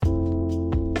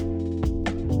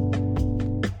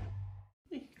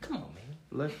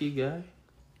Lucky guy.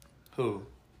 Who?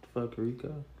 Fuck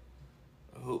Rico.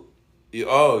 Who? You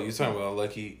talking about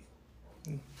Lucky?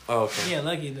 Oh, okay. Yeah,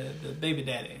 Lucky, the baby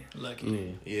daddy.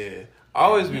 Lucky. Yeah. I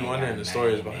always be wondering the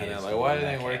stories behind that. Like, why did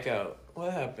it work out?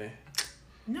 What happened?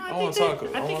 No, I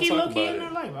think he low key in it. their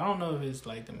life. I don't know if it's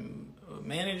like the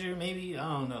manager, maybe. I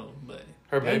don't know, but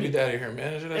her baby daddy, her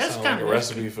manager. That sounds like a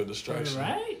recipe for destruction,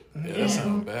 right? Yeah, that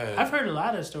sounds bad. I've heard a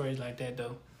lot of stories like that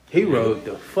though. He rode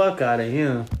the fuck out of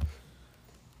him.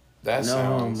 That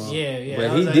sounds. Yeah.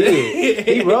 But he did.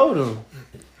 He rode him.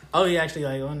 Oh, he actually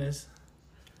like on this.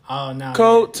 Oh no.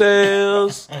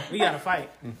 Coattails. We gotta fight.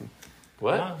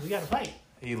 What? No, we gotta fight.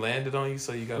 He landed on you,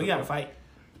 so you got. We gotta fight.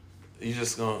 You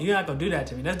just gonna. You're not gonna do that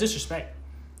to me. That's disrespect.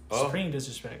 Oh. Supreme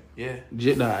disrespect. Yeah.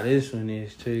 Nah, this one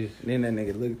is too. Then that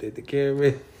nigga looked at the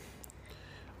camera.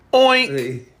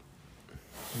 Oink.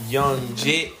 Young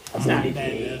Jit. It's not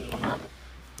bad.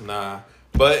 Nah.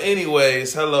 But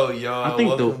anyways, hello y'all.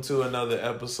 Welcome to another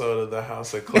episode of the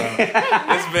House of Cloud.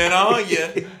 It's been on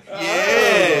you.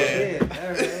 Yeah.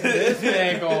 This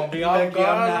man gonna be off guard.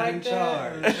 I'm not in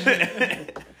charge.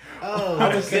 Oh,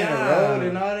 I was saying the road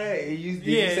and all that. Did you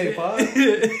say pause?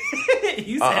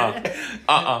 You said that.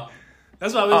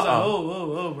 That's why we was like,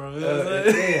 whoa, bro.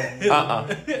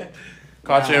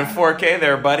 Caught you in 4K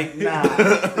there, buddy. Nah.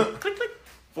 Click, click.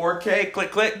 4K,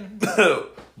 click.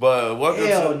 But welcome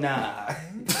Hell to nah.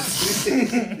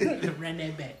 Run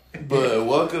that back. But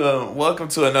welcome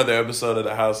to another episode of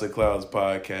the House of Clouds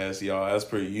podcast, y'all. As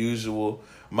per usual,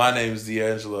 my name is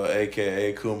D'Angelo,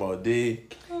 aka Kumo D.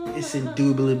 It's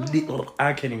indubitably.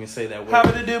 I can't even say that word.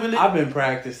 Habba-da-dooba-da. I've been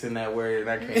practicing that word and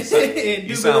I can't say it.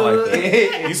 You sound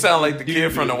like the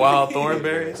kid from the Wild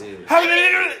Thornberries.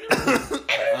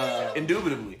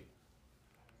 Indubitably.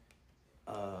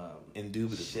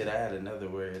 Indubitably. Shit, I had another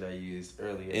word I used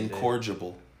earlier.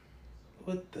 Incorrigible.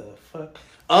 What the fuck?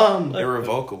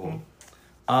 Irrevocable.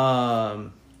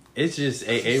 It's just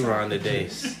Aaron today.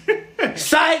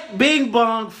 Psych, bing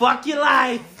bong, fuck your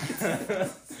life.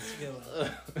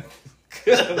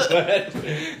 Go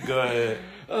ahead.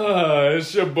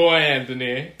 It's your boy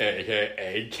Anthony,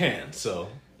 aka Cancel.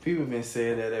 People been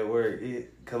saying that at work.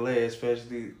 Calais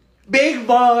especially. Bing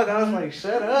bong. I was like,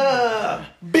 shut up.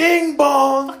 Bing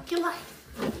bong. Fuck your life.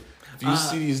 If you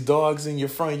see these dogs in your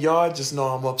front yard, just know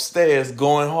I'm upstairs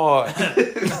going hard.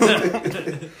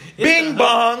 Bing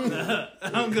bong.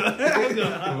 I'm good.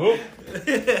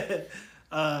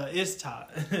 It's Todd.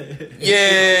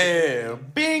 Yeah.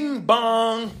 Bing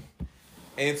bong.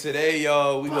 And today,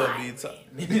 y'all, we gonna be talking.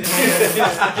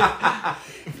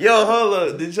 Yo, hold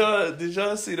up. Did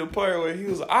y'all see the part where he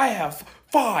was? I have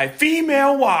 5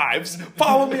 female wives.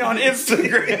 Follow me on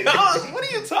Instagram. What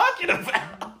are you talking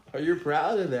about? Are you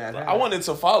proud of that? I wanted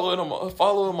to follow him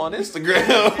on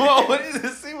Instagram. What is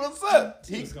it? See what's up?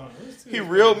 He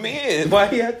real men. Why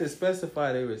he had to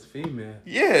specify they was female?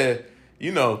 Yeah.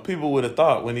 You know, people would have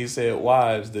thought when he said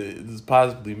wives that it was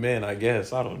possibly men, I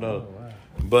guess. I don't know. Oh, wow.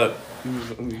 But He was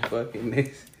gonna be fucking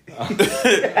this.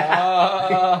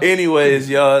 anyways,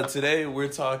 y'all, today we're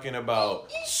talking about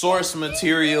source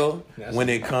material when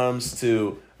it comes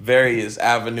to various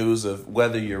avenues of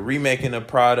whether you're remaking a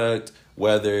product,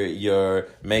 whether you're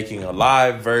making a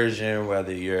live version,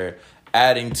 whether you're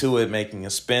adding to it, making a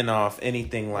spin-off,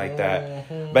 anything like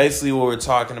that. Basically, what we're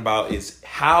talking about is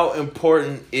how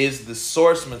important is the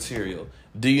source material?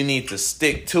 Do you need to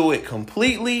stick to it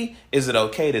completely? Is it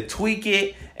okay to tweak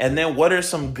it? And then what are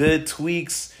some good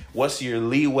tweaks? What's your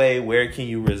leeway? Where can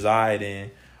you reside in?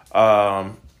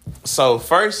 So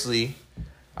firstly,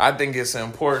 I think it's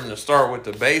important to start with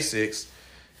the basics.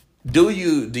 Do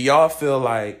y'all feel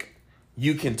like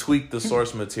you can tweak the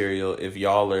source material if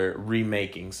y'all are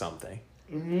remaking something?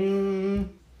 A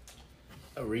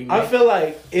remake? I feel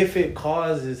like if it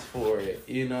causes for it,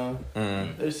 you know,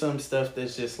 there's some stuff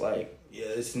that's just like, yeah,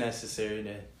 it's necessary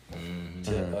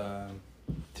to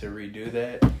redo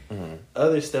that.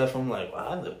 Other stuff, I'm like,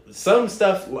 wow, some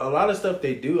stuff, a lot of stuff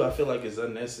they do, I feel like is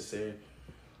unnecessary.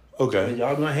 Okay. And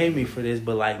y'all gonna hate me for this,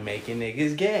 but like making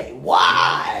niggas gay.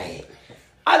 Why?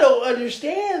 I don't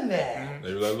understand that.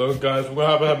 They were like, look, guys, we're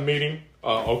gonna have a meeting.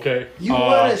 Okay. You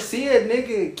wanna see a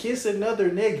nigga kiss another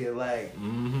nigga, like...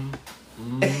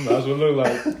 That's what it look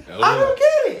like. I don't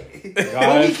get it.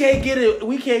 But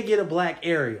we can't get a black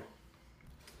Ariel.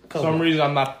 For some reason,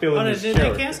 I'm not feeling this Did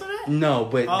character. they cancel that? No,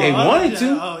 but they wanted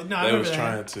to. Oh, no, They was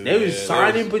trying to. They was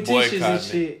signing petitions and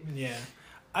shit. Yeah.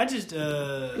 I just,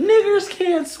 Niggers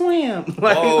can't swim.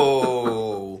 Like,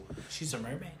 Oh. she's a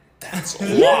mermaid. That's you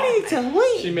need to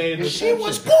leave. She made it. She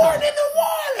was born in the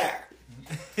water.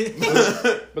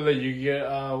 But like you get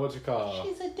what's it called?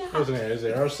 What's her name? Is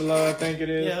it Ursula? I think it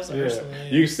is. Yeah, it's like Ursula. Yeah.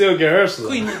 You can still get Ursula.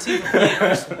 Queen Latifah played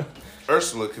Ursula.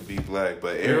 Ursula could be black,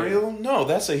 but Ariel, no,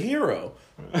 that's a hero.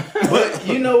 But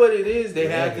you know what it is? They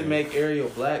had to make Ariel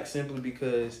black simply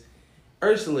because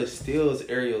Ursula steals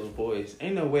Ariel's voice.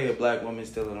 Ain't no way a black woman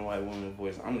stealing a white woman's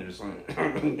voice. I'm just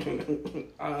saying.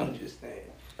 I'm just saying.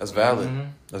 That's valid. Mm-hmm.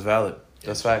 That's valid.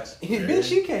 That's facts.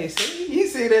 Bitch, you can't sing. You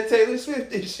see that Taylor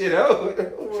Swift and shit. Oh,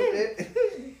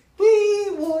 we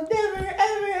will never,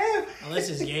 ever, ever. Unless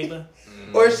it's Yaba.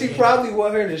 Or she probably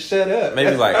want her to shut up.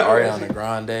 Maybe like Ariana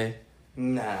Grande.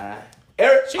 Nah.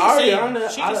 She can Ariana, sing.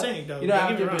 She can sing, though. You know, Don't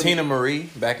get me wrong. Tina Marie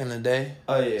back in the day.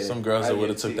 Oh yeah, Some girls that would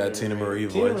have took that Tina Marie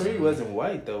voice. Tina Marie wasn't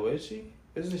white though, was she?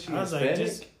 Isn't she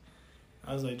Hispanic?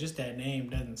 I was like, just that name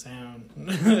doesn't sound.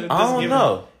 I don't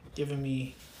know. Giving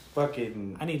me.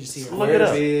 Fucking. I need to see her. Look it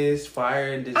up. Biz,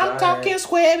 Fire and Desire. I'm talking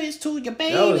squares to your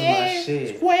baby. That was my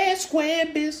shit.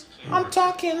 Squares. I'm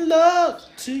talking love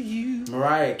to you.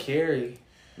 Mariah Carey,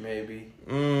 maybe.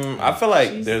 I feel like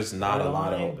She's there's not a lot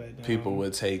borderline, of but, people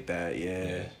would take that.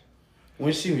 Yeah.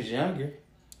 When she was younger.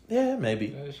 Yeah,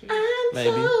 maybe. I'm Maybe.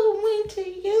 so into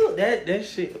you. That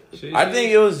shit. I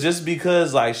think it was just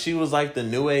because like she was like the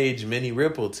new age Minnie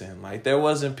Riperton. Like there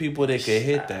wasn't people that could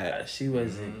hit that. She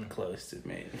wasn't close to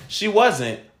me. She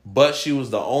wasn't, but she was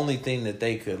the only thing that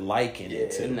they could liken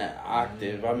it In to. that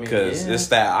octave. I mean, Because it's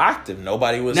that octave.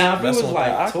 Nobody was now if it messing was with that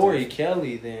like octave. Tori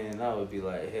Kelly, then I would be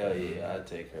like, hell yeah, I'd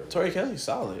take her. Tori Kelly's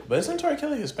solid. But isn't Tori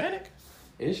Kelly Hispanic?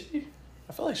 Is she?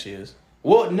 I feel like she is.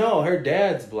 Well, no, her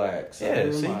dad's black. So Yeah,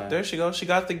 who see? am I? There she goes. She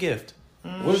got the gift.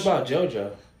 What about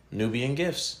JoJo? Nubian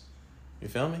gifts. You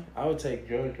feel me? I would take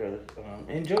JoJo.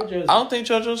 And JoJo's. I don't think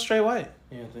JoJo's straight white.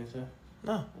 You don't think so?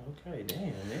 No. Okay,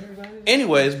 damn. Everybody.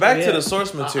 Anyways, back to Yeah. the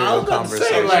source I material was about to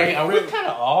conversation. say, like, are we kind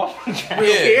of off?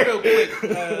 Yeah, real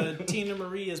quick. Tina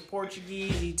Marie is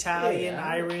Portuguese, Italian,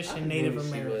 Irish, and Native She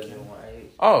American. wasn't white.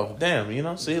 Oh, damn. You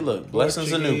know, see, look.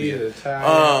 Blessings of Nubia.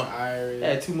 Italian, Irish.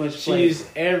 Had too much flavor. She's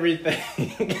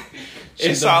everything.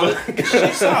 She's solid.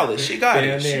 She's solid. She got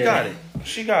Damn it. She near. got it.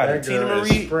 She got it. That Tina girl is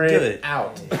Marie, spread good.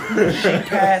 out. She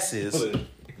passes.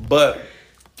 But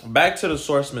back to the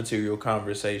source material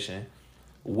conversation.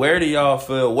 What do y'all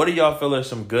feel are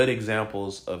some good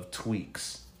examples of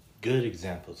tweaks? Good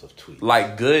examples of tweets.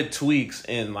 Like good tweaks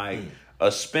in like a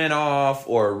spinoff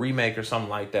or a remake or something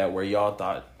like that where y'all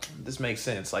thought this makes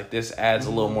sense. Like this adds a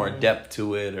little more depth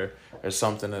to it or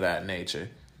something of that nature.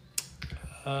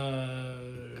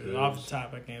 Off the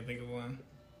top, I can't think of one.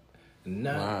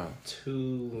 Not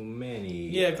too many.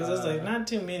 Yeah, because I was like, not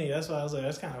too many. That's why I was like,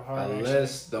 that's kind of hard.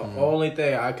 Unless the only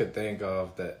thing I could think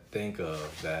of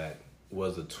that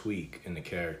was a tweak in the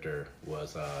character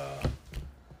was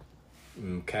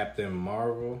Captain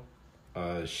Marvel.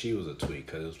 She was a tweak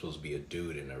because it was supposed to be a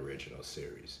dude in the original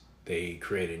series. They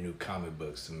created new comic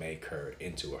books to make her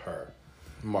into her.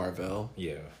 Marvel.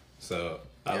 Yeah. So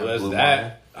Yeah, unless Blue that,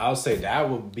 Marvel. I would say that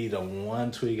would be the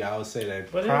one tweak I would say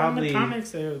that But probably. in the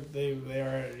comics, they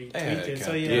already tweaked it.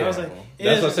 So yeah, Yeah. I was like,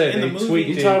 That's what I said, in they the movie, tweaked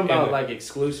You it. talking about in- like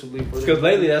exclusively for Because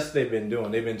lately that's what they've been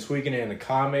doing. They've been tweaking it in the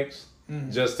comics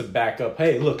just to back up.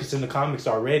 Hey, look, it's in the comics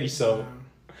already. So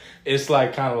it's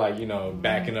like kind of like, you know,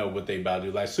 backing up what they about to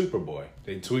do. Like Superboy.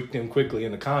 They tweaked him quickly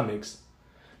in the comics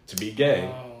to be gay.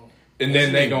 And then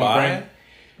Isn't they he gonna bi?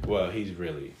 bring. Well, he's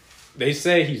really. They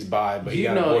say he's bi, but he You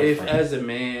got a know, if boyfriend. as a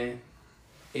man,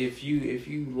 if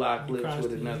you lock You lips cross-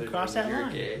 with you another, cross man, that you're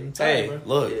line. gay. I'm telling you, Hey, bro.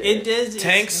 look. It does.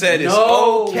 Tank said it's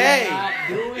No, okay. we're not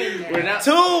doing that. We're not.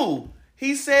 Two.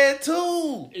 He said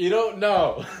two. You don't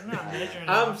know. I'm not measuring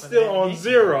I'm off of still that. on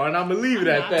 0, and I'm gonna leave it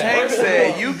at that. Tank First of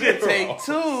said all, you could zero. take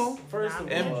two First of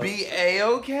all, and be if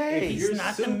A-okay. you're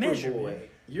not the Superboy, measurement.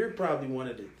 you're probably one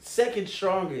of the second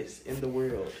strongest in the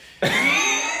world.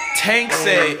 Tank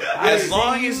said, as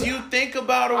long as you think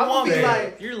about a I'm gonna be woman.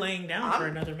 like, You're laying down for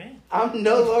another man. I'm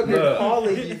no longer Look.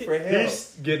 calling you for help.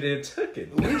 He's getting it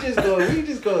taken. We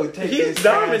just go take He's this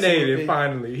dominated ass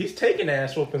finally. He's taking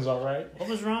ass whoopings, all right. What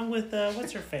was wrong with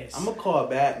what's her face? I'm gonna call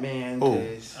Batman Who?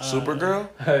 because Supergirl?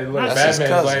 Hey, look, That's his Batman's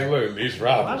cousin. like, look, at least Why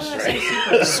Robin's would I say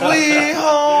straight. Supergirl? Sweet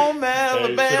home Hey,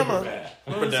 Alabama.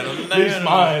 Superman. These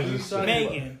minds is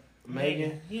Megan.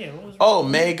 Megan. Yeah, what was Oh,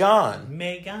 Megan.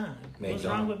 Megan. What's Megan.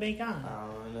 wrong with Megan? I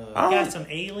don't know. I You don't- got some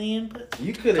alien pussy?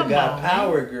 You could have Come got on,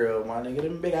 Power Girl, my nigga.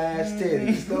 Them big ass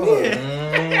titties. Go on.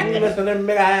 You listen to them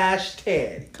big ass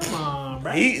titties. Come on,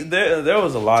 bro. There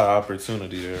was a lot of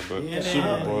opportunity there, but Yeah,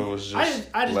 Superboy was just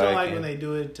I just don't like lacking. when they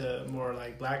do it to more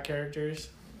like black characters.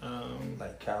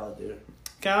 Like Calendar.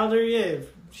 Calder, yeah,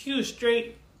 she was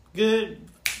straight, good,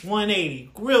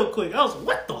 180, real quick. I was like,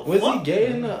 what the Was fuck? he gay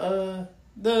in the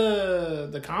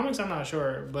The comics, I'm not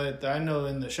sure, but I know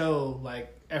in the show,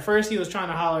 like at first he was trying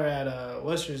to holler at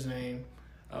what's her name,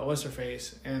 what's her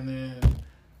face, and then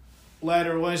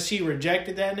later once she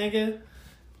rejected that nigga,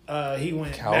 he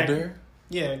went Calder? back.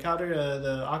 Yeah, Calder,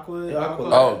 the Aqua.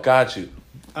 Oh, got you.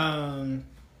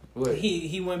 What?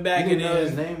 He went back You and didn't know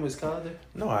his then name was Calder?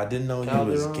 No, I didn't know he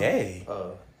Calderon? was gay.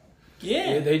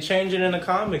 yeah. They changed it in the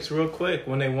comics real quick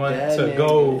when they wanted That to nigga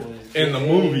go was in the gay.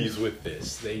 movies with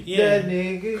this. They Yeah. That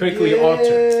nigga quickly gay.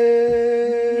 altered.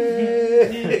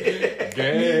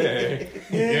 Gay.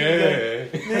 Gay.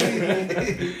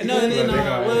 No, and then But they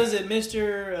got- what was it,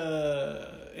 Mr.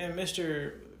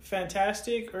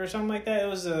 Fantastic or something like that? It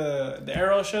was the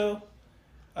Arrow show.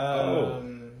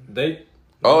 They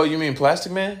Oh, you mean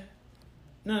Plastic Man?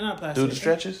 No, not plastic. Do the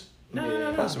stretches?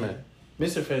 No. Plastic Man.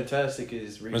 Mr. Fantastic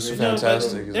is Mr. No, but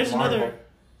Fantastic is there's Marvel. another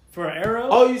for Arrow.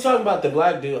 Oh, you talking about the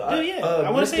black dude? yeah. I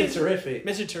wanna say Mr. Terrific.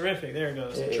 Mr. Terrific. There it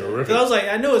goes. Yeah. terrific. Cause I was like,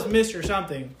 I know it's Mr.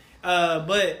 something,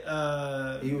 but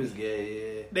He was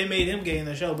gay. Yeah. they made him gay in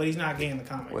the show, but he's not gay in the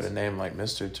comics. With a name like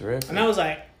Mr. Terrific. And I was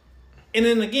like, and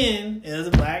then again, it was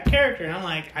a black character, and I'm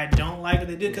like, I don't like what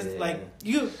they do because Yeah. like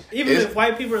even It's- if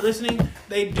white people are listening,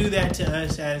 they do that to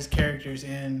us as characters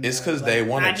in. It's because like, they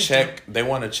want I to just check. They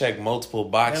want to check multiple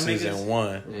boxes That in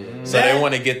one. Yeah. So they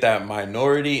want to get that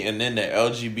minority and then the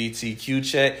LGBTQ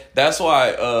check. That's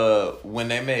why when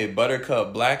they made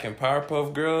Buttercup black and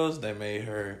Powerpuff Girls, they made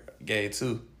her gay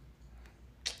too.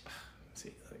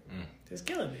 See, like, it's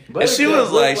killing me. And she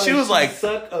was like, she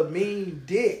suck a mean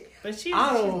dick. But she's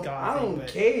I gothy, don't but-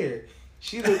 care.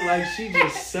 She looked like she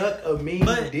just suck a mean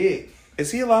But- dick.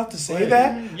 Is he allowed to say But-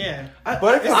 that? Yeah.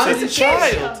 Buttercup's I'm a just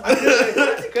child.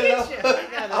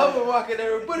 I've been walking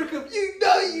there with Buttercup. You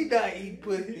know you not eating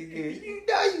pussy again. You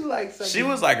know you like sucking. She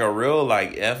was like a real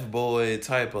like F-boy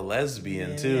type of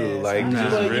lesbian too. Yes, Like I just know.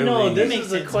 Well, really. you know, this Makes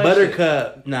is a sense. question.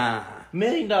 Buttercup. Nah. $1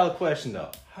 million question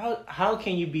though. How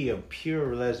can you be a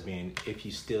pure lesbian if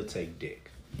you still take dick?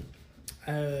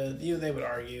 They would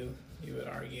argue. You would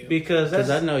argue. Because that's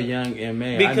Because I know young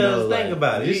M.A. because I know, think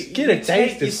about it. You get a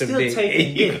taste of some You're dick. still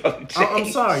taking You dick. gonna I'm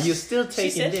change. sorry, you're still she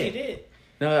taking said dick. she did.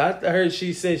 No, I heard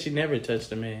she said she never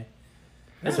touched a man.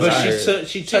 That's But what I heard.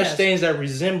 she touched has. things that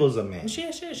resembles a man. She. You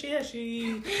God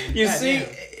see, damn.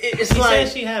 it's She like said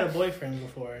she had a boyfriend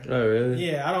before. Oh, really?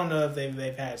 Yeah, I don't know if they've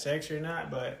had sex or not,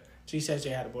 but she said she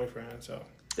had a boyfriend. So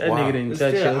That Wow. nigga didn't But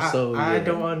touch still, your soul. I yet.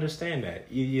 don't understand that.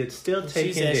 You're still she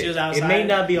taking said dick. she was outside. It may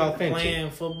not be authentic. Playing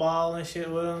football and shit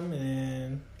with him,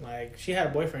 and like she had a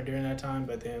boyfriend during that time,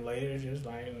 but then later she was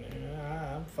like,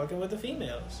 I'm fucking with the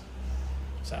females.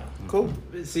 So Cool.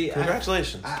 See,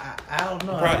 Congratulations. I don't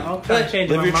know. Proud of you. I'm kind of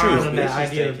changing Live my your mind truth. on that Bitches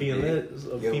idea of taking being dick.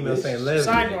 a Yo, female bitches. saying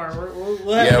lesbian. sidebar.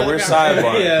 We'll have Yeah, another we're conversation.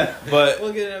 sidebar. Yeah. But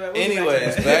We'll get into that. We'll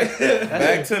anyways, get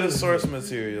back to the source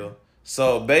material.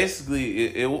 So basically,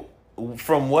 it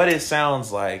from what it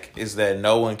sounds like is that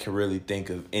no one can really think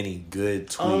of any good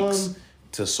tweaks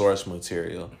to source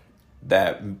material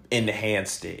that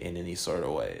enhanced it in any sort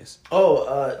of ways.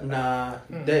 Nah.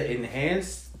 That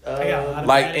enhanced. I got a lot of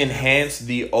Like bad enhance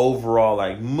the overall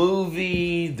like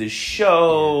movie, the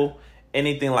show,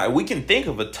 anything like we can think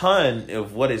of a ton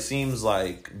of what it seems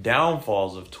like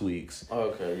downfalls of tweaks.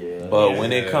 Okay, yeah. But Yeah,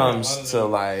 when it a lot comes of to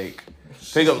them. like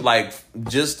pick up like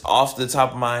just off the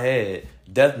top of my head,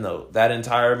 Death Note, that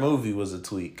entire movie was a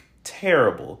tweak.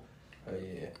 Terrible. Oh,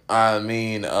 yeah. I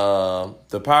mean, the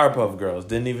Powerpuff Girls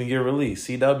didn't even get released.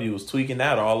 CW was tweaking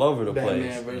that all over the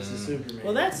Batman place. versus Superman.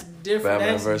 Well, that's different.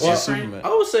 Batman That's versus different. Superman. I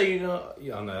would say, no,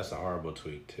 that's a horrible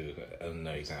tweak too.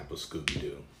 Another example, Scooby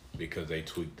Doo, because they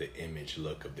tweaked the image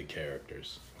look of the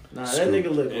characters. Nah, that nigga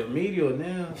look remedial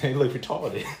now. They look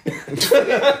retarded.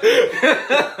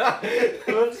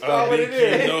 Let's call what it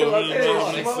is.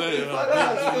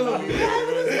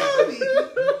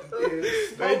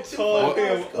 They told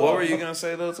him. What were you gonna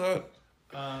say though, Todd?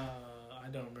 I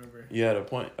don't remember. You had a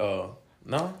point. Oh,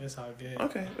 no. That's all good.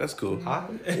 Okay, that's cool.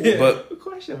 But But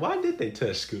question: why did they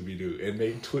touch Scooby Doo and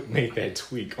make that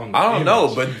tweak on? The I don't know,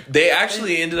 image? but they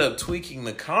actually ended up tweaking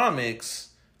the comics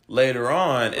later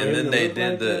on, and then they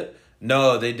did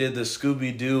they did the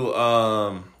Scooby Doo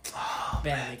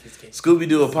Bad niggas game. Scooby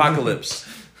Doo Apocalypse.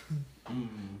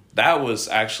 That was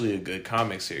actually a good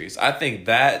comic series. I think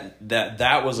that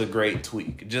was a great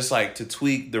tweak. Just like to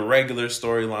tweak the regular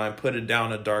storyline, put it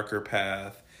down a darker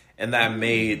path, and that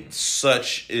made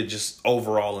such a just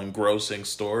overall engrossing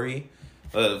story.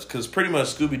 Because pretty much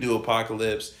Scooby Doo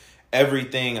Apocalypse,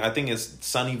 everything, I think it's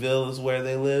Sunnyvale is where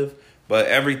they live, but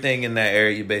everything in that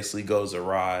area basically goes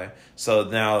awry. So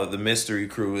now the mystery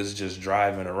crew is just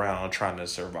driving around trying to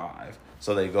survive.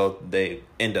 So they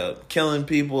end up killing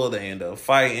people. They end up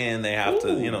fighting. They have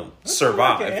to,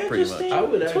 survive pretty much. I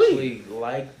would actually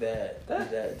like that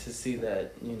to see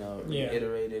that,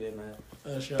 iterated in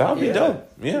that. Sure. That would be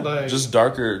dope. Yeah, Like- just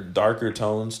darker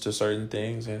tones to certain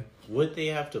things. Yeah. Would they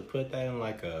have to put that in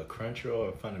like a Crunchyroll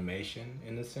or Funimation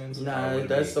in a sense? Or Nah, would it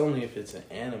that's be only if it's an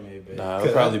anime, baby. Nah, it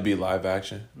would probably be live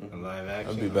action. a live action.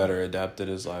 It would be better adapted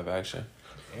as live action.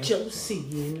 Josie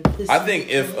and the Pussycat. I think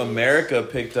if America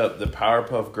picked up the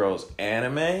Powerpuff Girls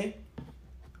anime,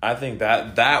 I think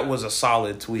that was a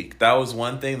solid tweak. That was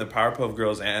one thing. The Powerpuff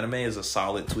Girls anime is a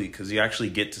solid tweak because you actually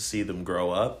get to see them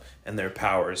grow up and their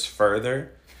powers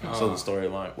further. So the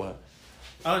storyline, what?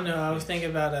 Oh no, I was thinking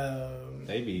about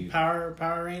They be Power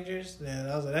Rangers.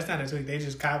 Yeah, I was like, that's not a tweak. They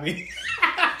just copy.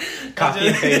 copy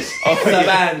and paste.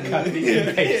 Copy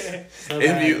and paste.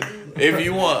 If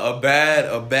you want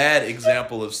a bad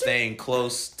example of staying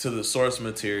close to the source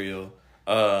material,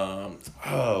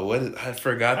 I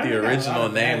forgot the original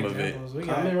name of it.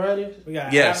 Kamen Riders? We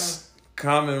got Yes,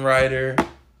 Kamen Rider,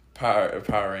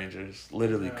 Power Rangers,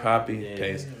 literally copy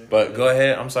paste. But go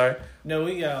ahead. I'm sorry. No,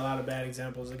 we got a lot of bad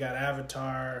examples. We got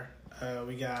Avatar.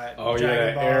 We got Oh,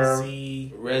 Dragon yeah, Ball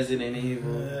Z. Resident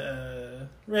Evil.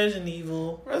 Resident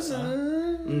Evil.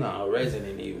 No,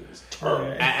 Resident Evil is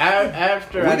terrible.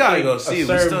 After We I gotta think go a see. We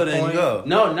certain still didn't point- go.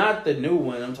 No, not the new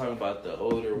one. I'm talking about the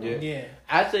older one. Yeah.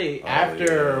 I think Oh,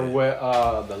 after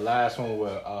yeah. the last one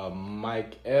where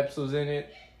Mike Epps was in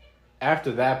it,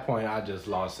 after that point I just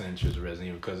lost interest in Resident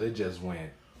Evil because it just went.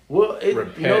 Well, it no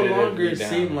Repetitively longer down.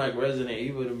 seemed like Resident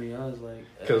Evil to me. I was like,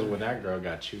 Because when that girl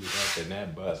got chewed up in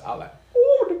that bus, I was like,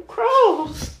 ooh, the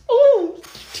crows, ooh,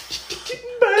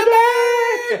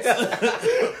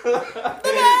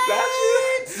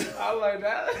 I like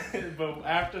that. But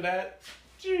after that,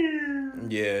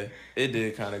 Yeah, it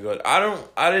did kind of go.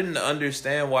 I didn't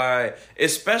understand why,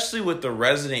 especially with the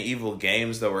Resident Evil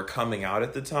games that were coming out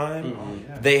at the time,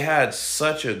 they had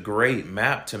such a great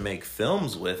map to make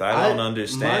films with. I don't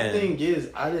understand. My thing is,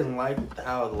 I didn't like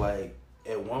how like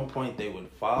at one point they would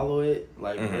follow it,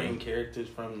 like bring characters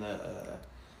from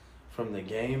the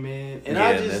game in, and Yeah,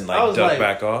 I and just then, like, I was duck like,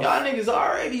 back off. y'all niggas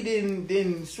already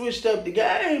didn't switched up the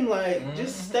game, like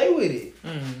just stay with it.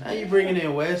 Now you bringing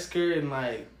in Wesker and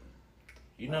like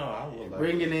you know, I would like.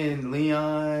 bringing in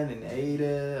Leon and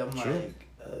Ada. I'm like,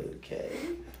 okay.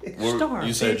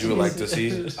 You said you would like to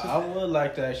see. I would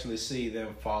like to actually see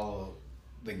them follow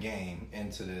the game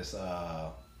into this,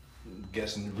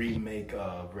 guessing remake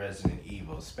of Resident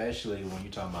Evil, especially when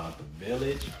you're talking about the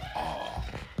Village. Oh,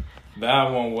 that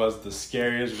one was the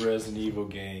scariest Resident Evil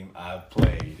game I've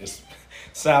played.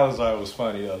 Salazar was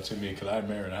funny though to me because I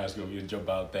remember in high school we would joke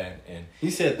about that and He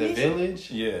said the Village.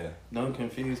 yeah. Don't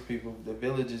confuse people. The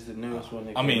Village is the newest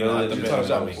one. I mean, not the You're Village,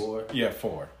 talking I about mean, four. yeah,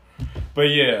 4. But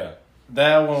yeah,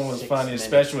 that one was 6 funny, minutes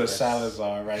especially with less.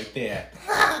 Salazar right there.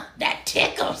 That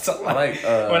tickles. So Like,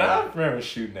 when I remember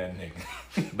shooting that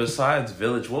nigga. besides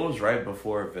Village, what was right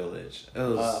before Village? It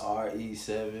was.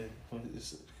 RE7.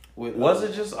 Was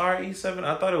it just RE7?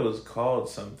 I thought it was called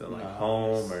something like No,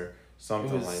 Home or It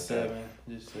something was like 7. that.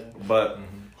 Just 7. But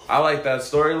I like that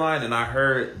storyline, and I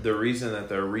heard the reason that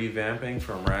they're revamping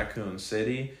from Raccoon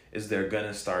City is they're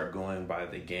gonna start going by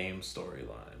the game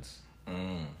storylines.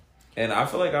 And I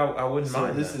feel like I wouldn't So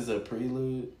mind. this that. is a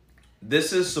prelude.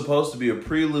 This is supposed to be a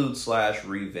prelude /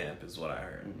 revamp, is what I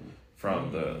heard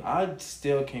from the. I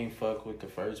still can't fuck with the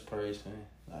first person.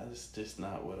 That's just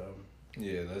not what I'm.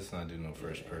 Yeah, let's not do no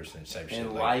first person type shit.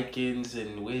 And Like, lichens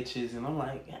and witches, and I'm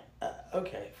like,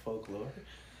 okay, folklore.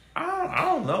 I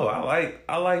don't know.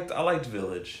 I liked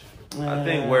Village. I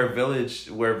think where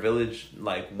Village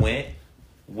like went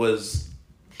was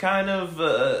kind of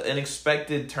an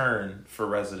expected turn for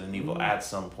Resident Evil at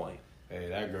some point. Hey,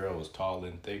 that girl was tall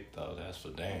and thick though. That's for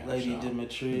damn. Lady sure.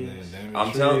 Demetrius.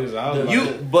 I'm telling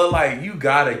you, but like you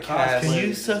gotta cast. Can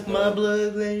you suck my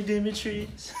blood, Lady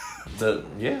Demetrius? The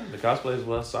cosplay is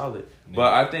well solid.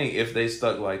 But I think if they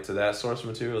stuck like to that source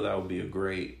material, that would be a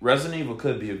great Resident Evil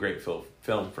could be a great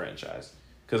film franchise.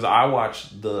 Because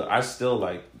I still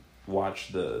like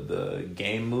watch the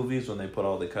game movies when they put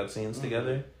all the cutscenes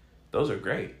together. Those are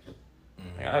great.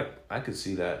 Like, I could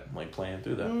see that like playing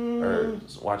through that or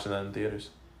watching that in theaters.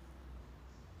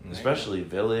 Especially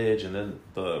Village and then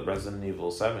the Resident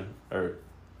Evil 7 or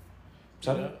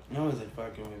 7. I wasn't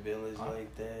fucking with Village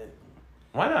like that.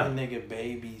 Why That not? nigga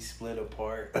baby split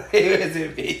apart. It was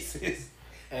in pieces.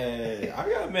 Hey, I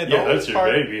gotta admit, Yeah, the that's only your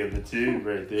part, baby in the tube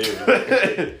right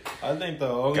there. I think the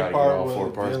only Gotta get part all 4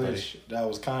 with parts, Village that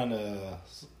was kind of,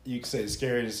 you could say,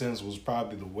 scary in a sense was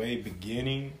probably the way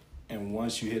beginning and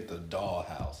once you hit the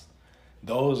dollhouse.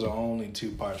 those are only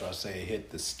 2 parts where I say hit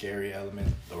the scary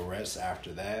element. The rest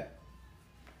after that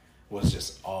was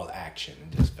just all action.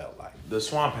 It just felt like The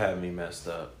swamp had me messed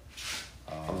up.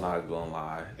 I'm not gonna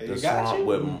lie. It The got swamp you?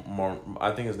 with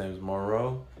I think his name is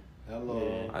Monroe.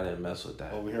 hello. I didn't mess with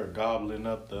that. Over here gobbling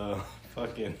up the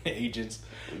fucking agents.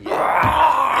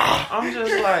 I'm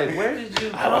just like, where did you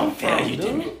come from,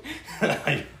 dude?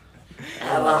 I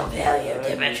won't fail you,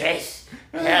 Demetrius.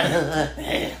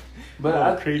 But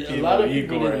Oh, creepy a lot of little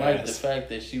people Igor didn't like the ass. fact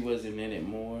that she wasn't in it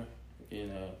more. You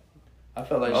know, I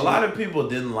felt like A lot of people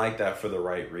didn't like that for the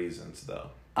right reasons, though.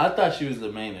 I thought she was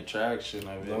the main attraction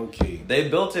of it. Low key. They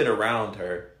built it around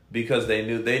her because they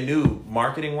knew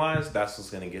marketing wise that's what's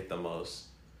gonna get the most.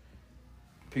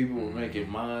 People were making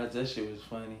mods. That shit was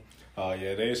funny. Oh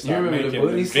yeah, they You started remember making the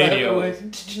booty the slap video.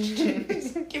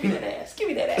 Give me that ass. Give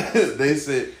me that ass. They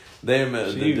said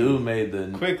the She dude made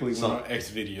the Quickly some- went on X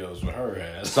videos with her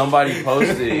ass. Somebody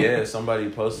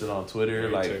posted on Twitter,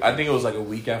 Very like, typical. I think it was like a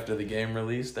week after the game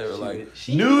release, they were like,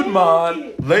 she nude made mod,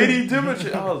 it. Lady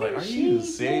Demetrius. I was like, are you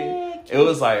serious? It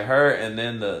was like her and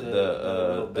then the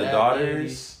little bad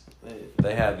daughters. lady.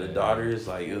 They had the daughters,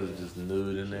 like, it was just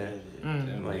nude in there.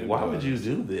 Mm. Like, why would you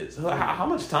do this? How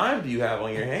much time do you have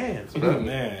on your hands, bro?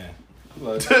 Man.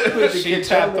 Look, the she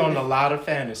tapped controller. on a lot of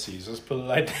fantasies. Let's put it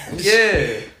like that.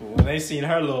 Yeah. When they seen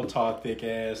her little tall, thick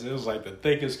ass, it was like the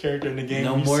thickest character in the game.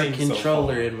 No we've more seen so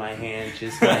controller far. in my hand,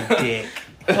 just my dick.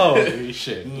 Holy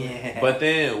shit. Yeah. But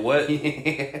then what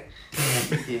yeah.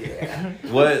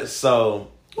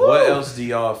 what else do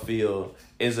y'all feel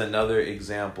is another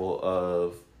example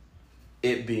of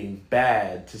it being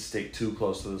bad to stick too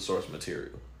close to the source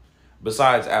material?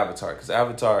 Besides Avatar, because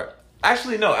Avatar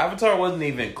wasn't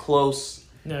even close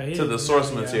No, he to the didn't-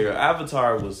 source yeah. material.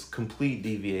 Avatar was complete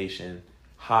deviation,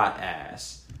 hot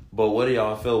ass. But what do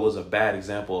y'all feel was a bad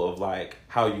example of like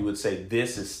how you would say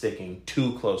this is sticking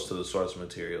too close to the source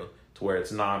material to where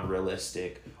it's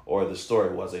non-realistic or the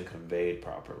story wasn't conveyed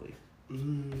properly?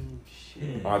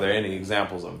 Shit. Are there any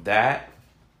examples of that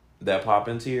pop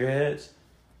into your heads?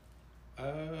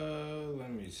 Let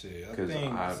me see. I Because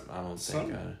think. I don't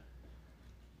think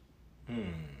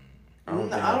I don't No,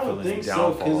 think I I'm don't feeling think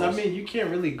so. Because downfalls. I mean, you can't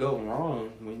really go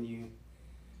wrong when you.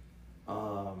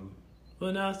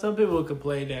 Well, now some people could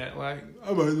play that like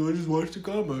I might as well just watch the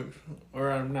comics, or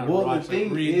I'm not. Well, watch the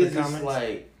thing read is, the it's comics.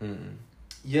 like Mm-mm.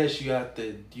 yes, you have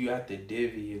to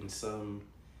divvy in some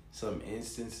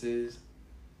instances,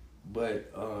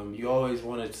 but you always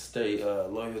want to stay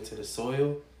loyal to the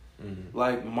soil. Mm-hmm.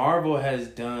 Like Marvel has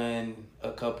done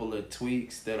a couple of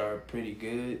tweaks that are pretty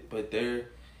good, but their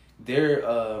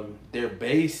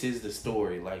base is the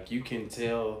story. Like you can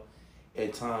tell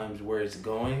at times where it's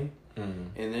going,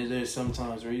 Mm-hmm. and then there's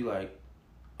sometimes where you like,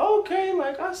 okay,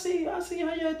 like I see how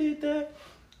y'all did that.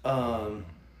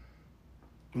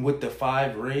 With the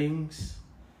 5 rings,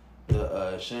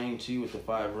 the Shang-Chi with the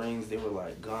 5 rings, they were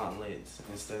like gauntlets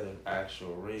instead of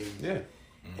actual rings. Yeah.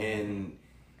 And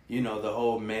you know the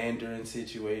whole Mandarin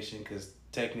situation, because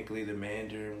technically the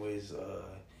Mandarin was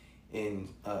in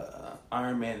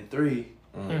Iron Man 3,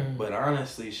 Mm-hmm. but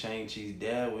honestly Shang-Chi's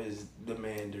dad was the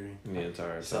Mandarin. The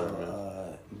entire time.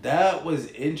 So that was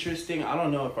interesting. I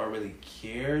don't know if I really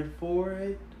cared for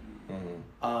it.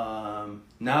 Mm-hmm.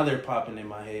 Now they're popping in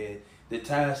my head. The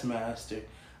Taskmaster.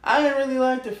 I didn't really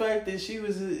like the fact that she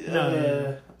was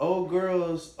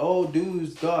old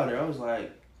dude's daughter. I was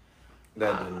like,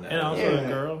 That didn't and also Yeah. a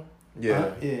girl.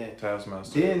 Yeah. yeah.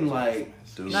 Taskmaster. Then like,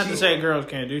 Dude. Not to say girls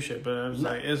can't do shit, but I was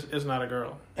like, it's not a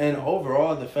girl. and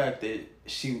overall the fact that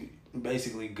she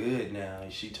basically good now.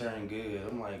 She turned good.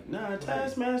 I'm like, nah,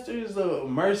 Taskmaster is a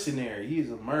mercenary.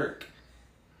 He's a merc.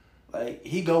 Like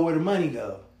he go where the money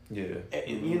go. Yeah.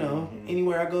 You know,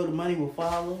 anywhere I go, the money will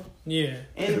follow. Yeah.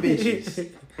 And bitches.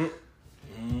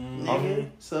 Nigga.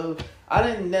 So I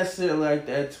didn't necessarily like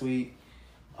that tweet.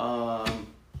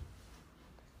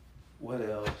 What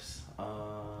else?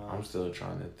 I'm still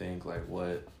trying to think like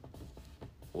what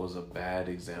was a bad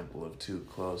example of too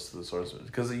close to the source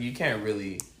because you can't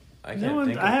really. I can't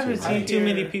think. Of I haven't too seen many. too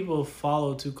many people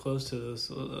follow too close to this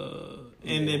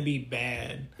and then be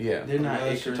bad. Yeah. They're not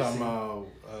Unless you're Icarus. talking about.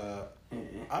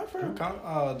 I've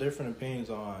heard different opinions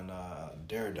on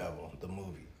Daredevil, the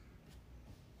movie.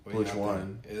 What do you Which have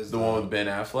one? to- is The one with Ben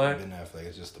Affleck. Ben Affleck.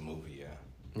 It's just the movie,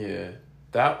 yeah. Yeah.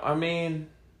 That I mean.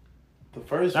 The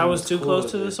first That one was too cool,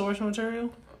 close to but- the source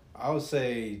material. I would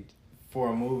say for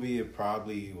a movie, it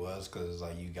probably was because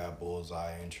like you got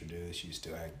Bullseye introduced, you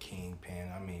still had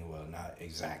Kingpin. I mean, well, not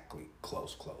exactly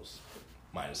close,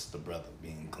 minus the brother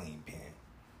being Kingpin.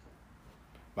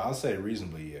 But I'll say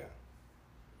reasonably, yeah.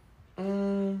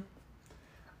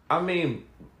 I mean,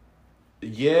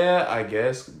 Yeah, I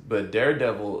guess, but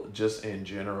Daredevil just in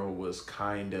general was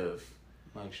kind of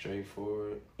Like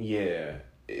straightforward. yeah.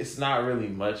 It's not really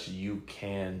much you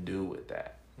can do with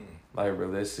that. Like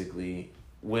realistically,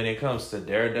 when it comes to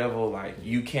Daredevil, like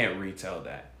you can't retell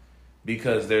that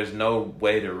because there's no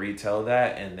way to retell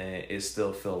that and then it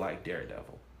still feel like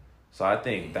Daredevil. So I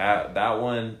think that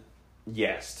one,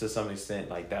 yes, to some extent,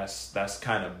 like that's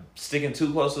kind of sticking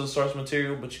too close to the source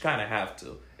material, but you kind of have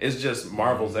to. It's just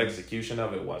Marvel's execution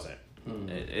of it wasn't.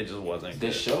 It just wasn't. The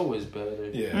good. show was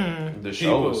better. Yeah. The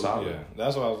show was People- solid. Yeah,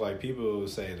 that's why I was like, people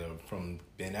say from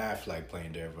Ben Affleck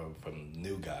playing Daredevil from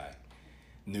New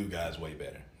Guy's way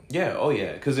better. Yeah, oh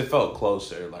yeah, because it felt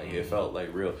closer. Like it felt like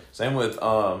real. Same with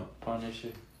Punisher.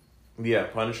 yeah,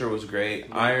 Punisher was great.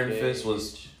 Luke Iron Cage. Fist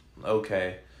was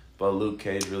okay, but Luke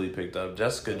Cage really picked up.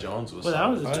 Jessica Jones was. Well, that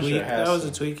was a Punisher tweak. has That was a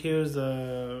some- tweak. He was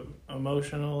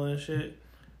emotional and shit.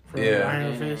 For Yeah.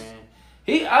 Iron Yeah, Fist. man.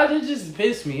 It just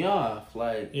pissed me off.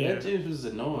 Like Yeah. that just was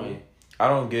annoying. I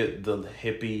don't get the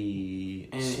hippie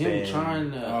And spin. him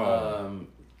trying to Oh.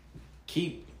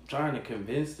 keep trying to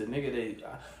convince the nigga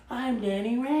that I'm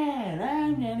Danny Rand.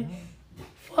 I'm Danny.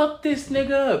 Fuck this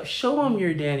nigga up. Show him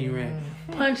you're Danny Rand.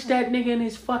 Punch that nigga in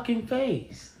his fucking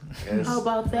face. Yes. How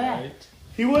about that?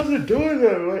 He wasn't doing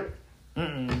that.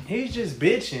 Like He's just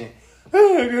bitching.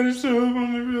 I gotta show him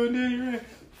I'm the real Danny Rand.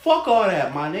 Fuck all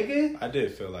that, my nigga. I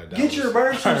did feel like that. Get your was-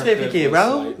 birth Iron Fist certificate, was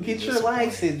bro. slightly Get your disappointing.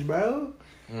 license, bro.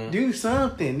 Do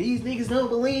something. These niggas don't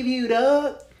believe you,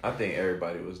 dog. I think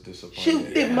everybody was disappointed.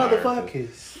 Shoot them in Iron Fist.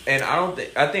 motherfuckers. And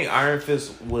I think Iron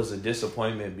Fist was a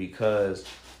disappointment because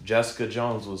Jessica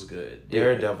Jones was good,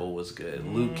 Daredevil was good,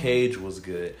 Luke Cage was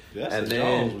good, Jessica and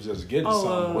then Jones was just getting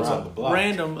something around the block.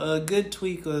 random. A good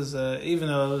tweak was, even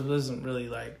though it wasn't really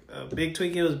like a big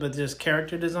tweak, it was, but just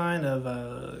character design of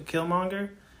Killmonger.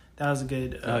 That was a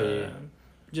good.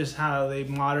 Just how they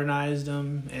modernized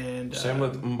him and same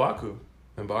with M'Baku.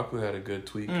 M'Baku had a good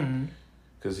tweak mhm.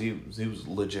 because he was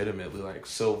legitimately like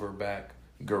silverback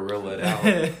gorilla out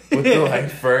with the like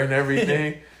fur and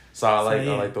everything. So I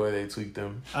yeah. like the way they tweaked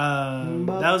him.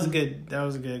 That was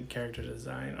a good character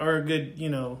design or a good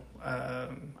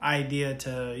idea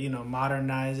to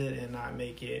modernize it and not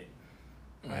make it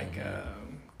like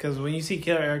because when you see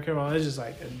Eric Killmonger, it's just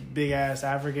like a big ass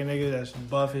African nigga that's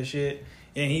buff as shit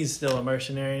and he's still a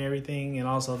mercenary and everything and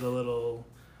also the little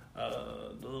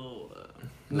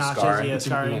notches, scarring. yeah,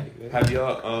 scarring.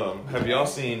 Have y'all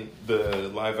seen the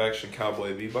live action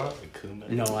Cowboy Bebop?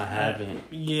 No, I haven't.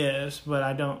 Yes, but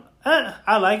I don't.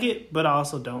 I like it, but I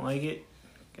also don't like it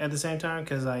at the same time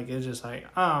because like it's just like,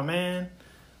 oh man,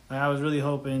 like, I was really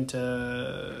hoping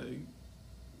to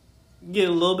get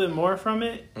a little bit more from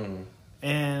it. Mm.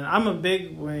 And I'm a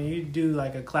big when you do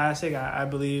like a classic, I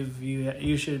believe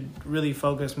you should really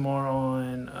focus more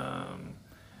on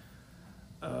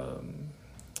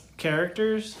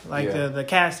characters, like Yeah. the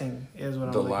casting is what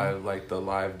I'm The looking. the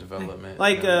live development.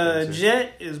 Like and everything, too.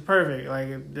 Jet is perfect.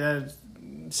 Like that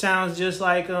sounds just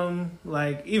like him.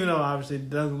 Like even though obviously it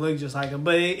doesn't look just like him,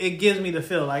 but it gives me the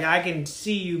feel. Like I can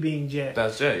see you being Jet.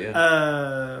 That's Jet,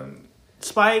 yeah.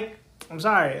 Spike. I'm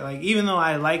sorry. Like even though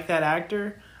I like that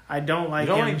actor, I don't like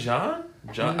You don't him. like John?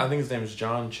 John, I think his name is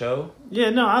John Cho. Yeah,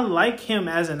 no, I like him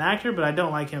as an actor, but I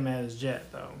don't like him as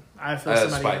Jet though. I feel As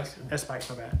somebody Spike. else. As Spike,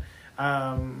 my bad.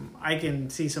 I can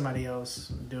see somebody else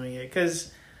doing it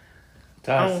because.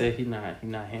 Todd said he not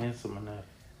handsome enough.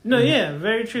 No, yeah,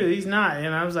 very true. He's not,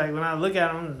 and I was like, when I look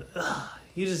at him,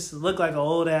 he just look like an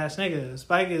old ass nigga.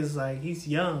 Spike is like he's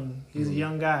young. He's a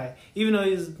young guy, even though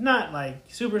he's not like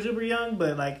super young,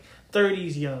 but like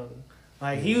 30s young.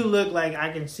 Like he look like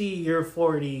I can see you're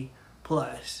 40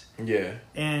 plus, Yeah.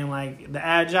 and like the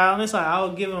agileness. Like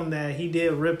I'll give him that he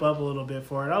did rip up a little bit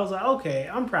for it. I was like, okay,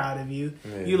 I'm proud of you.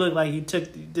 Yeah. You look like you took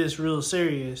this real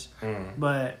serious. Mm.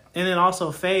 But and then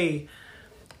also Faye.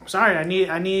 Sorry,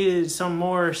 I needed some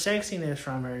more sexiness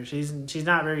from her. She's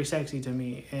not very sexy to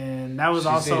me, and that was She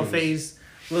also seems- Faye's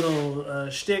little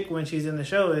shtick when she's in the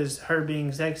show is her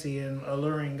being sexy and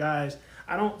alluring guys.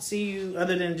 I don't see you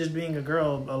other than just being a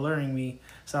girl alluring me,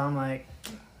 so I'm like,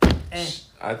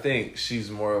 I think she's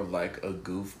more of like a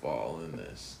goofball in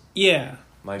this. yeah.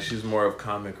 Like she's more of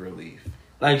comic relief.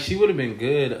 Like she would have been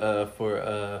good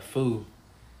for Fu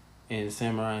in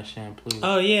Samurai Champloo.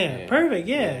 Oh yeah, perfect.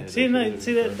 Yeah, Yeah, see, that like, could've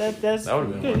see been that's That would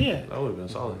have been good. one. Yeah, That would have been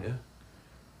solid, yeah.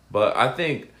 But I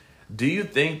think, do you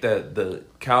think that the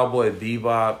Cowboy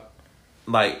Bebop,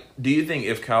 like, do you think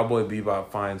if Cowboy Bebop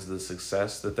finds the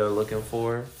success that they're looking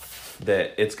for,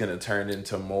 that it's gonna turn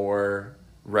into more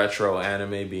retro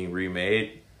anime being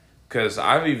remade? Because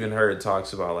I've even heard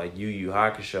talks about like Yu Yu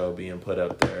Hakusho being put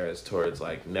up there as towards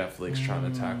like Netflix trying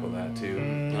to tackle that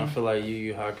too. I feel like Yu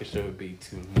Yu Hakusho would be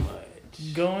too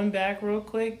much. Going back real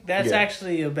quick, that's Yeah.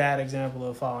 actually a bad example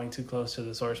of falling too close to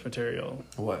the source material.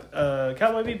 What?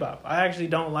 Cowboy Bebop. I actually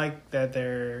don't like that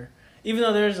they're, even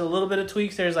though there's a little bit of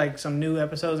tweaks, there's like some new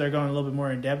episodes that are going a little bit more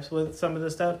in depth with some of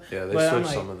the stuff. Yeah, they But I'm switched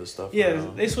like, some of the stuff. Yeah,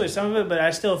 around. they switched some of it, but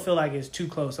I still feel like it's too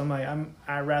close. I'm like,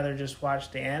 I'd rather just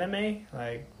watch the anime,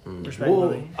 like,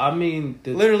 respectfully. Well, I mean,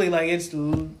 Literally, like, it's,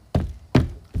 and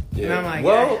Yeah. I'm like,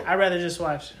 well, I'd rather just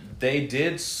watch. they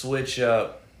did switch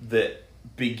up the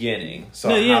beginning. So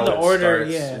No, yeah, how the it order,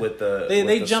 starts yeah. with the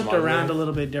They jumped around a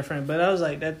little bit different, but I was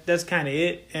like, that's kind of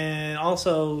it. And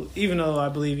also, even though I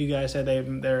believe you guys said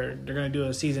they're gonna do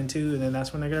a season 2, and then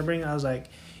that's when they're gonna bring it, I was like,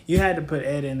 you had to put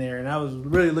Ed in there, and I was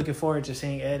really looking forward to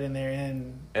seeing Ed in there.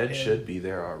 And Ed should be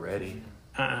there already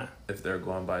uh-uh. if they're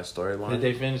going by storyline. did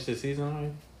they finish the season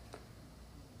already?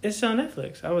 It's on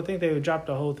Netflix. I would think they would drop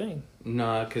the whole thing.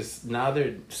 Nah, because now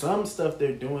some stuff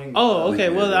they're doing. Oh, okay.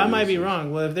 Well, I might be releases.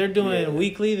 wrong. Well, if they're doing it Yeah.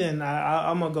 weekly, then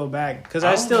I'm gonna go back because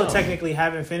I I don't still know. technically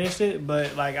haven't finished it.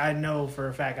 But like, I know for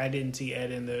a fact I didn't see Ed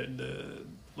in the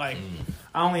like.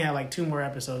 I only had like 2 more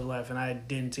episodes left, and I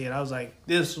didn't see it. I was like,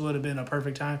 this would have been a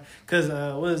perfect time because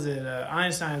what is it?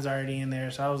 Einstein's already in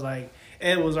there, so I was like,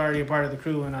 Ed was already a part of the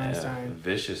crew in Yeah, Einstein.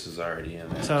 Vicious is already in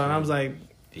there. So and I was like,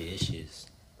 Vicious.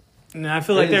 and I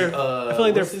feel like they're. I feel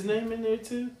like what's his name in there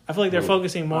too? I feel like they're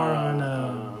focusing more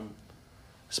on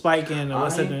Spike and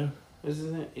what's his Ein? name? What's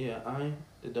his name? Yeah, Ein,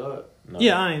 the dog. No.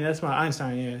 Yeah, Ein. That's my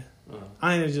Einstein. Yeah. Oh.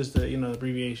 Ein is just the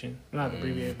abbreviation, not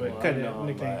abbreviation, but Well, cut I it know him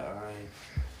nickname. by Ein.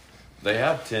 They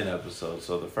have 10 episodes,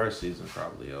 so the first season's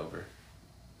probably over.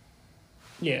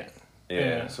 Yeah, Yeah,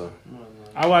 Yeah. so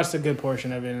I watched a good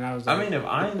portion of it, and I was. Like, I mean, if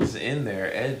Ein's in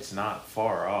there, Ed's not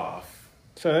far off.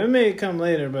 so it may come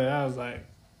later, but I was like,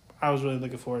 I was really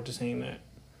looking forward to seeing that.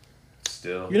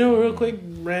 Still, You know, real quick,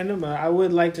 random. I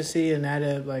would like to see an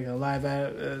like a live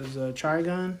as a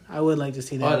Trigun. I would like to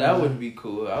see that. Oh, that would be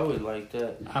cool. I would like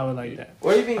that. I would like that.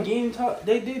 Or even Gintama.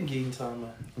 They did Gintama.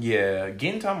 yeah,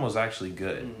 Gintama was actually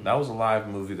good. Mhm. That was a live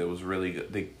movie that was really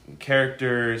good. The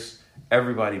characters,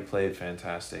 everybody played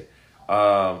fantastic.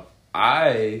 I've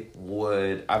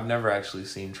never actually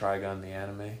seen Trigun the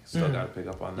anime. Still Mhm. got to pick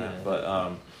up on that. Yeah.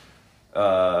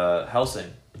 But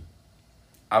Hellsing,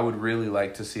 I would really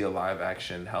like to see a live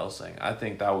action Hellsing. I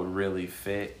think that would really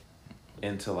fit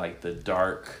into like the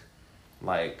dark,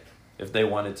 like if they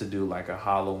wanted to do like a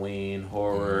Halloween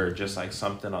horror, or just like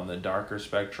something on the darker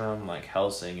spectrum, like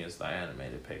Hellsing is the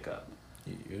anime to pick up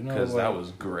You know because what? that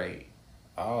was great.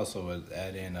 I also would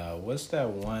add in what's that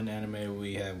one anime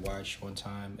we had watched one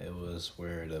time? It was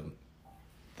where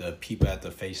the people have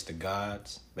to face the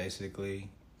gods, basically.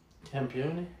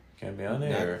 Campione?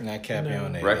 Campione or Not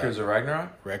Campione. Records of Ragnarok?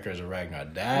 Records of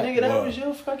Ragnarok. That Nigga, that was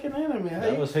your fucking anime. How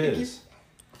that you was think his.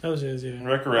 That was his, yeah.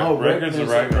 Records of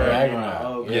Ragnarok. Ragnarok.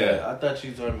 Oh, okay. Yeah. I thought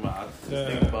you were talking about. I was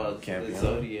thinking about Campione. the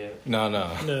Zodiac. No.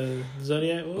 The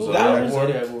Zodiac. What was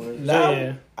Zodiac it? War. Zodiac War.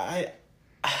 Yeah.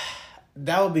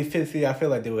 That would be 50. I feel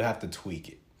like they would have to tweak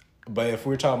it. But if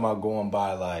we're talking about going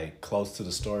by like close to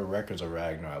the story, Records of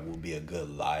Ragnarok would be a good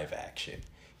live action.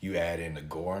 You add in the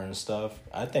gore and stuff.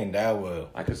 I think that will,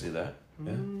 I could see that.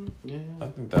 Yeah. Yeah. I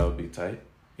think that would be tight.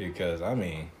 because I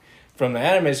mean, from the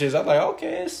anime series, I'm like,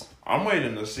 okay, I'm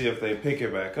waiting to see if they pick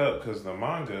it back up because the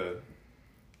manga's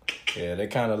they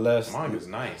kind of left.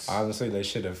 nice. Honestly, they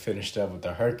should have finished up with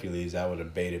the Hercules. I would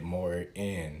have baited more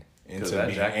Because into that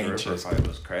being Jack the Ripper anxious. fight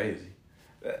was crazy.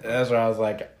 That's where I was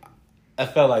like, I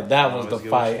felt like that was Always the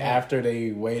get what fight you want. after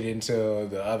they waited until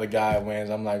the other guy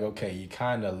wins. I'm like, okay, you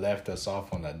kind of left us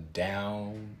off on a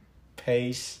down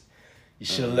pace. You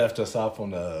should have left us off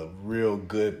on a real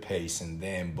good pace, and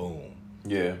then boom.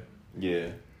 Yeah.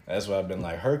 That's why I've been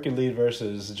like, Hercules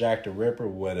versus Jack the Ripper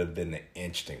would have been the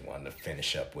interesting one to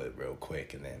finish up with real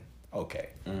quick, and then okay.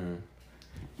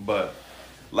 But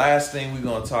last thing we're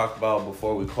gonna talk about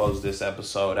before we close this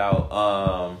episode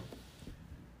out,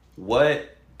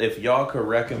 what if y'all could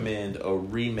recommend a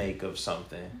remake of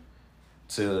something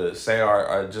to say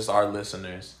our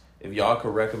listeners, if y'all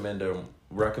could recommend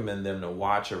them to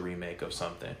watch a remake of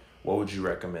something, what would you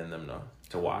recommend them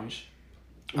to watch?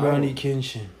 Ronnie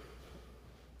Kenshin.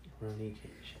 Ronnie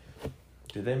Kenshin.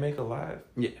 Did they make a live?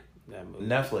 Yeah. That movie.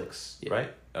 Netflix, Yeah. right?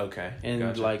 Okay. And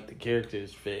gotcha. like the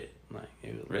characters fit. Like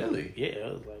it was Really? Yeah,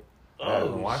 it was like, I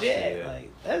haven't oh watched shit, it yet. like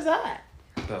that's hot.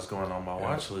 That's going on my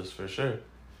watch list for sure.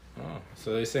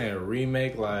 So they're saying a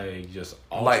remake, like just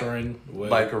altering,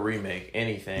 like a remake,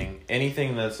 anything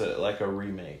that's like a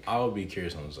remake. I would be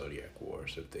curious on Zodiac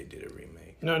Wars if they did a remake.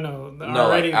 No,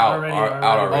 Already. Oh,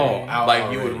 out like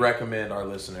already. you would recommend our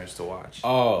listeners to watch.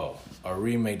 Oh, a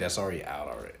remake that's already out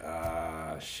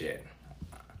already. Shit.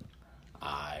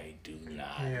 I do not.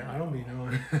 Yeah, I don't be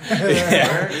knowing.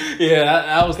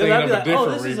 I was thinking I'd of be a like,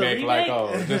 different this is a remake,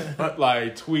 like remake? just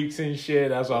like tweaks and shit.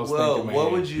 That's what I was thinking. Man.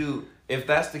 What would you, if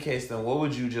that's the case, then what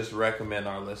would you just recommend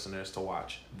our listeners to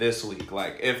watch this week?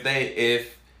 Like if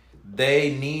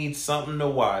they need something to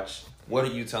watch, what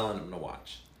are you telling them to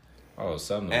watch? Oh,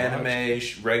 something. Anime,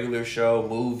 regular show,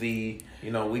 movie.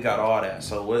 You know, we got all that.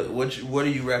 So what do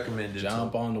you recommend?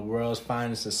 Jump on the world's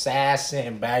finest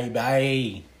assassin,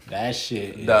 baby. That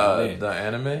shit is the lit. the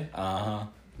anime.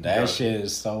 That shit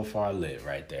is so far lit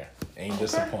right there. Ain't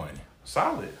disappointing.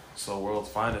 Solid. So world's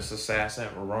finest assassin,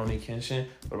 Rurouni Kenshin.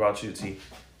 What about you, T?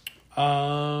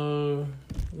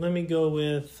 Let me go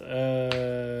with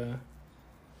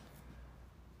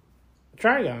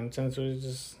Trigon, since it was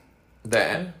just the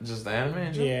anime?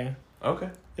 in general? yeah, Okay.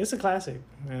 it's a classic,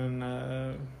 and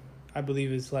I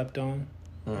believe it slept on.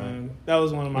 That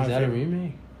was one of my. Is that a favorite.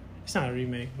 remake? It's not a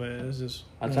remake, but it's just.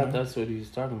 I thought that's what he was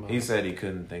talking about. He said he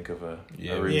couldn't think of a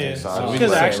remake. Yeah. So So I we was could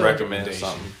like, actually- recommend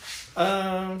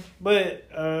something. But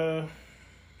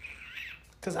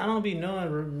because I don't be knowing,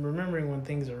 remembering when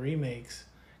things are remakes,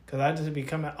 because I just be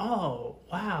coming. Oh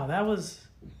wow, that was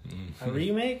a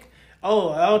remake. Oh,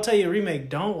 I'll tell you a remake.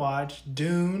 Don't watch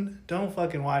Dune. Don't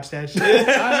fucking watch that shit.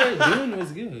 I heard Dune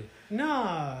was good.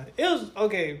 Nah, it was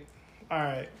okay. All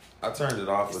right. I turned it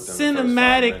off within the first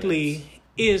 5 Cinematically, minutes.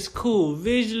 it's cool.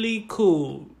 Visually,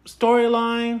 cool.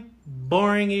 Storyline,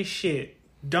 boring as shit.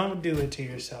 Don't do it to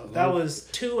yourself. That was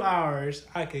 2 hours.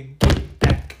 I could get it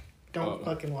back. Don't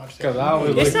fucking watch that. 'Cause I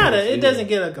always It's look not for a. It shit. doesn't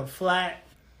get like a flat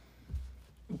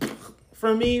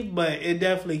for me, but it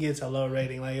definitely gets a low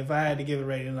rating. Like if I had to give a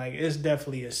rating, like it's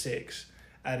definitely a 6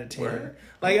 out of 10. Word?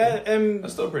 Like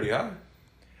That's still pretty high.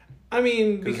 I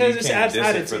mean, 'Cause because you it's can't out diss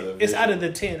of it for 10. the It's out of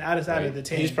visual. the 10. Out of the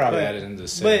 10. He's probably But- added into but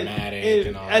cinematic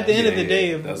and all at the that. end of the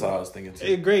day, That's all I was thinking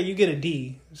too. great, you get a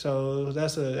D. So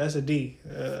that's a D.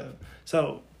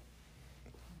 So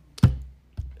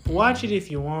watch it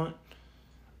if you want.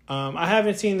 I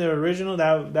haven't seen the original.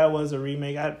 That was a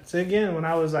remake. So again, when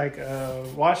I was like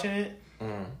watching it,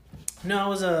 no, I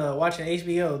was watching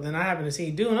HBO. Then I happened to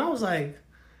see Dune. I was like,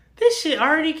 this shit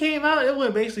already came out. It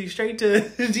went basically straight to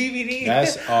DVD.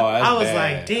 That's I was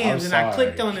bad. like, damn. I'm Then sorry. I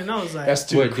clicked on it and I was like, That's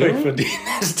too What, quick Dune? for D.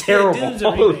 That's terrible. Dune's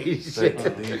a Holy remake. Straight shit. to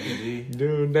DVD.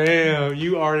 Dude, damn.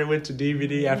 You already went to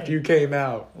DVD after you came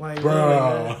out. like,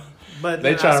 Bro. But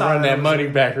They then try I to saw run that was money a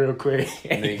back real quick.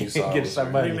 And then you saw it get was some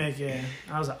a money. remake. Yeah,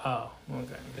 I was like, oh,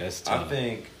 okay. That's I tough.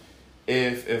 think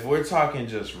if we're talking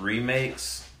just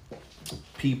remakes,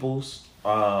 peoples,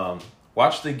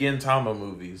 watch the Gintama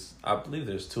movies. I believe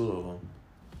there's 2 of them.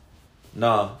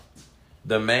 No,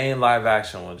 the main live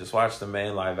action one. Just watch the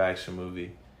main live action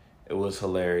movie. It was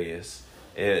hilarious.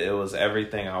 It was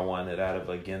everything I wanted out of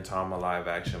a Gintama live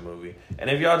action movie. And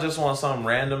if y'all just want something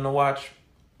random to watch,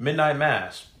 Midnight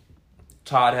Mass.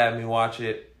 Todd had me watch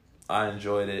it. I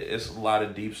enjoyed it. It's a lot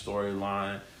of deep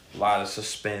storyline, a lot of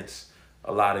suspense,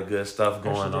 a lot of good stuff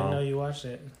Actually, going didn't know on. you watched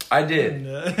it. I did.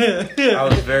 I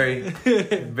was very,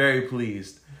 very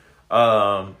pleased.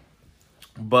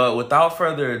 But without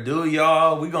further ado,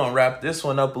 y'all, we're going to wrap this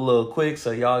one up a little quick so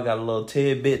y'all got a little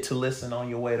tidbit to listen on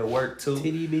your way to work too.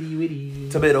 Titty bitty witty.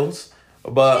 Tibiddles.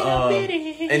 But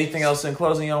anything else in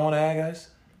closing y'all want to add, guys?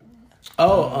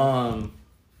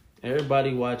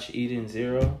 Everybody watch Eden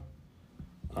Zero.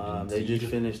 They just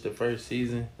finished the first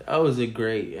season. That was a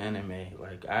great anime.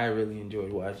 Like I really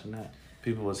enjoyed watching that.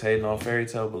 People was hating on Fairy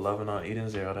Tail but loving on Eden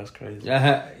Zero. That's crazy.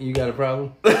 You got a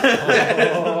problem?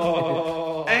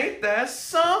 Ain't that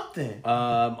something?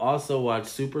 Also watch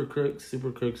Super Crooks.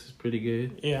 Super Crooks is pretty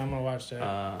good. Yeah, I'm gonna watch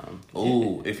that.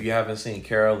 Ooh, if you haven't seen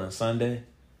Carol and Sunday.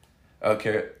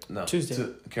 Tuesday.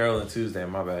 Carol and Tuesday,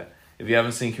 my bad. If you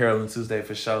haven't seen Carol and Tuesday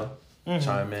for sure,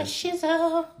 chime in.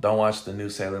 Shizzle. Don't watch the new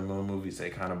Sailor Moon movies. They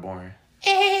kind of boring.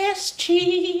 Ass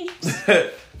cheese.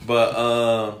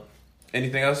 But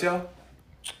anything else, y'all?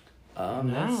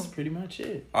 That's pretty much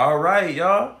it. All right,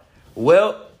 y'all.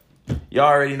 Well, y'all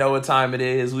already know what time it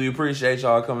is. We appreciate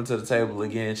y'all coming to the table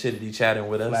again, chittity chatting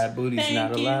with us. Flat booty's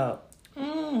not allowed.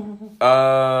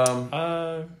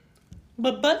 If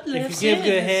But you give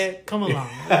good head, come along.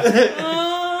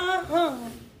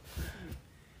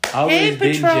 Always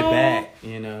bend your Patrol. back,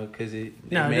 you know, because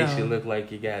it No, makes no. you look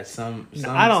like you got some. No,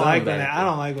 I don't like back that. I there.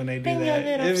 don't like when they do that.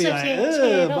 It'd be like,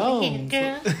 ugh, bones.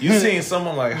 You seen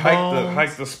someone like Bones.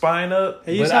 hike the spine up?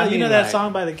 Hey, you But saw, I you mean, know that like-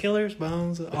 song by the Killers,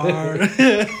 Bones are.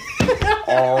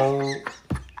 Oh.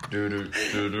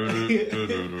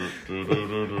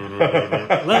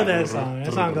 Love that song.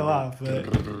 That song go off, but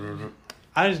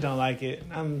I just don't like it.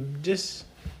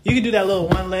 You can do that little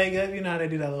one leg up. You know how they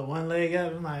do that little one leg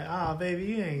up. I'm like, oh baby,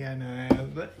 you ain't got no ass,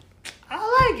 but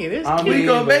I like it. It's I cute. mean,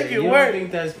 gonna but make it you work. don't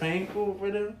think that's painful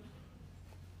for them?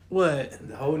 What?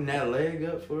 Holding that leg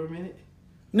up for a minute?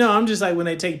 No, I'm just like when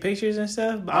they take pictures and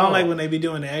stuff. But I don't Oh. like when they be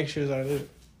doing the extras or the,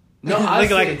 No, I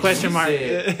looking like a said question you mark.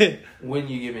 said when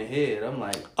you giving head. I'm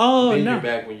like, Oh bend no. your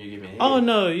back when you giving head. Oh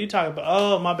no, you talk about.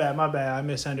 Oh my bad. I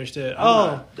misunderstood. I'm Oh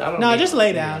not- I don't no, mean- just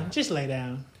lay yeah. down. Just lay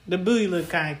down. The booty look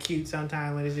kind of cute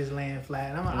sometimes when it's just laying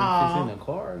flat. I'm like, If it's in oh. the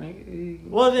car, nigga.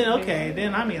 Well then, okay.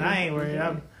 Then I mean, I ain't worried.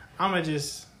 I'm gonna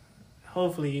just.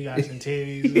 Hopefully you got some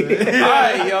titties. All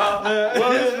right, y'all.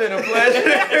 Well, it's been a pleasure.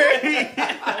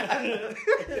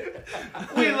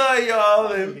 We love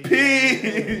y'all and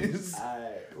peace. All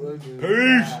right, we'll do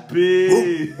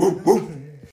Peace.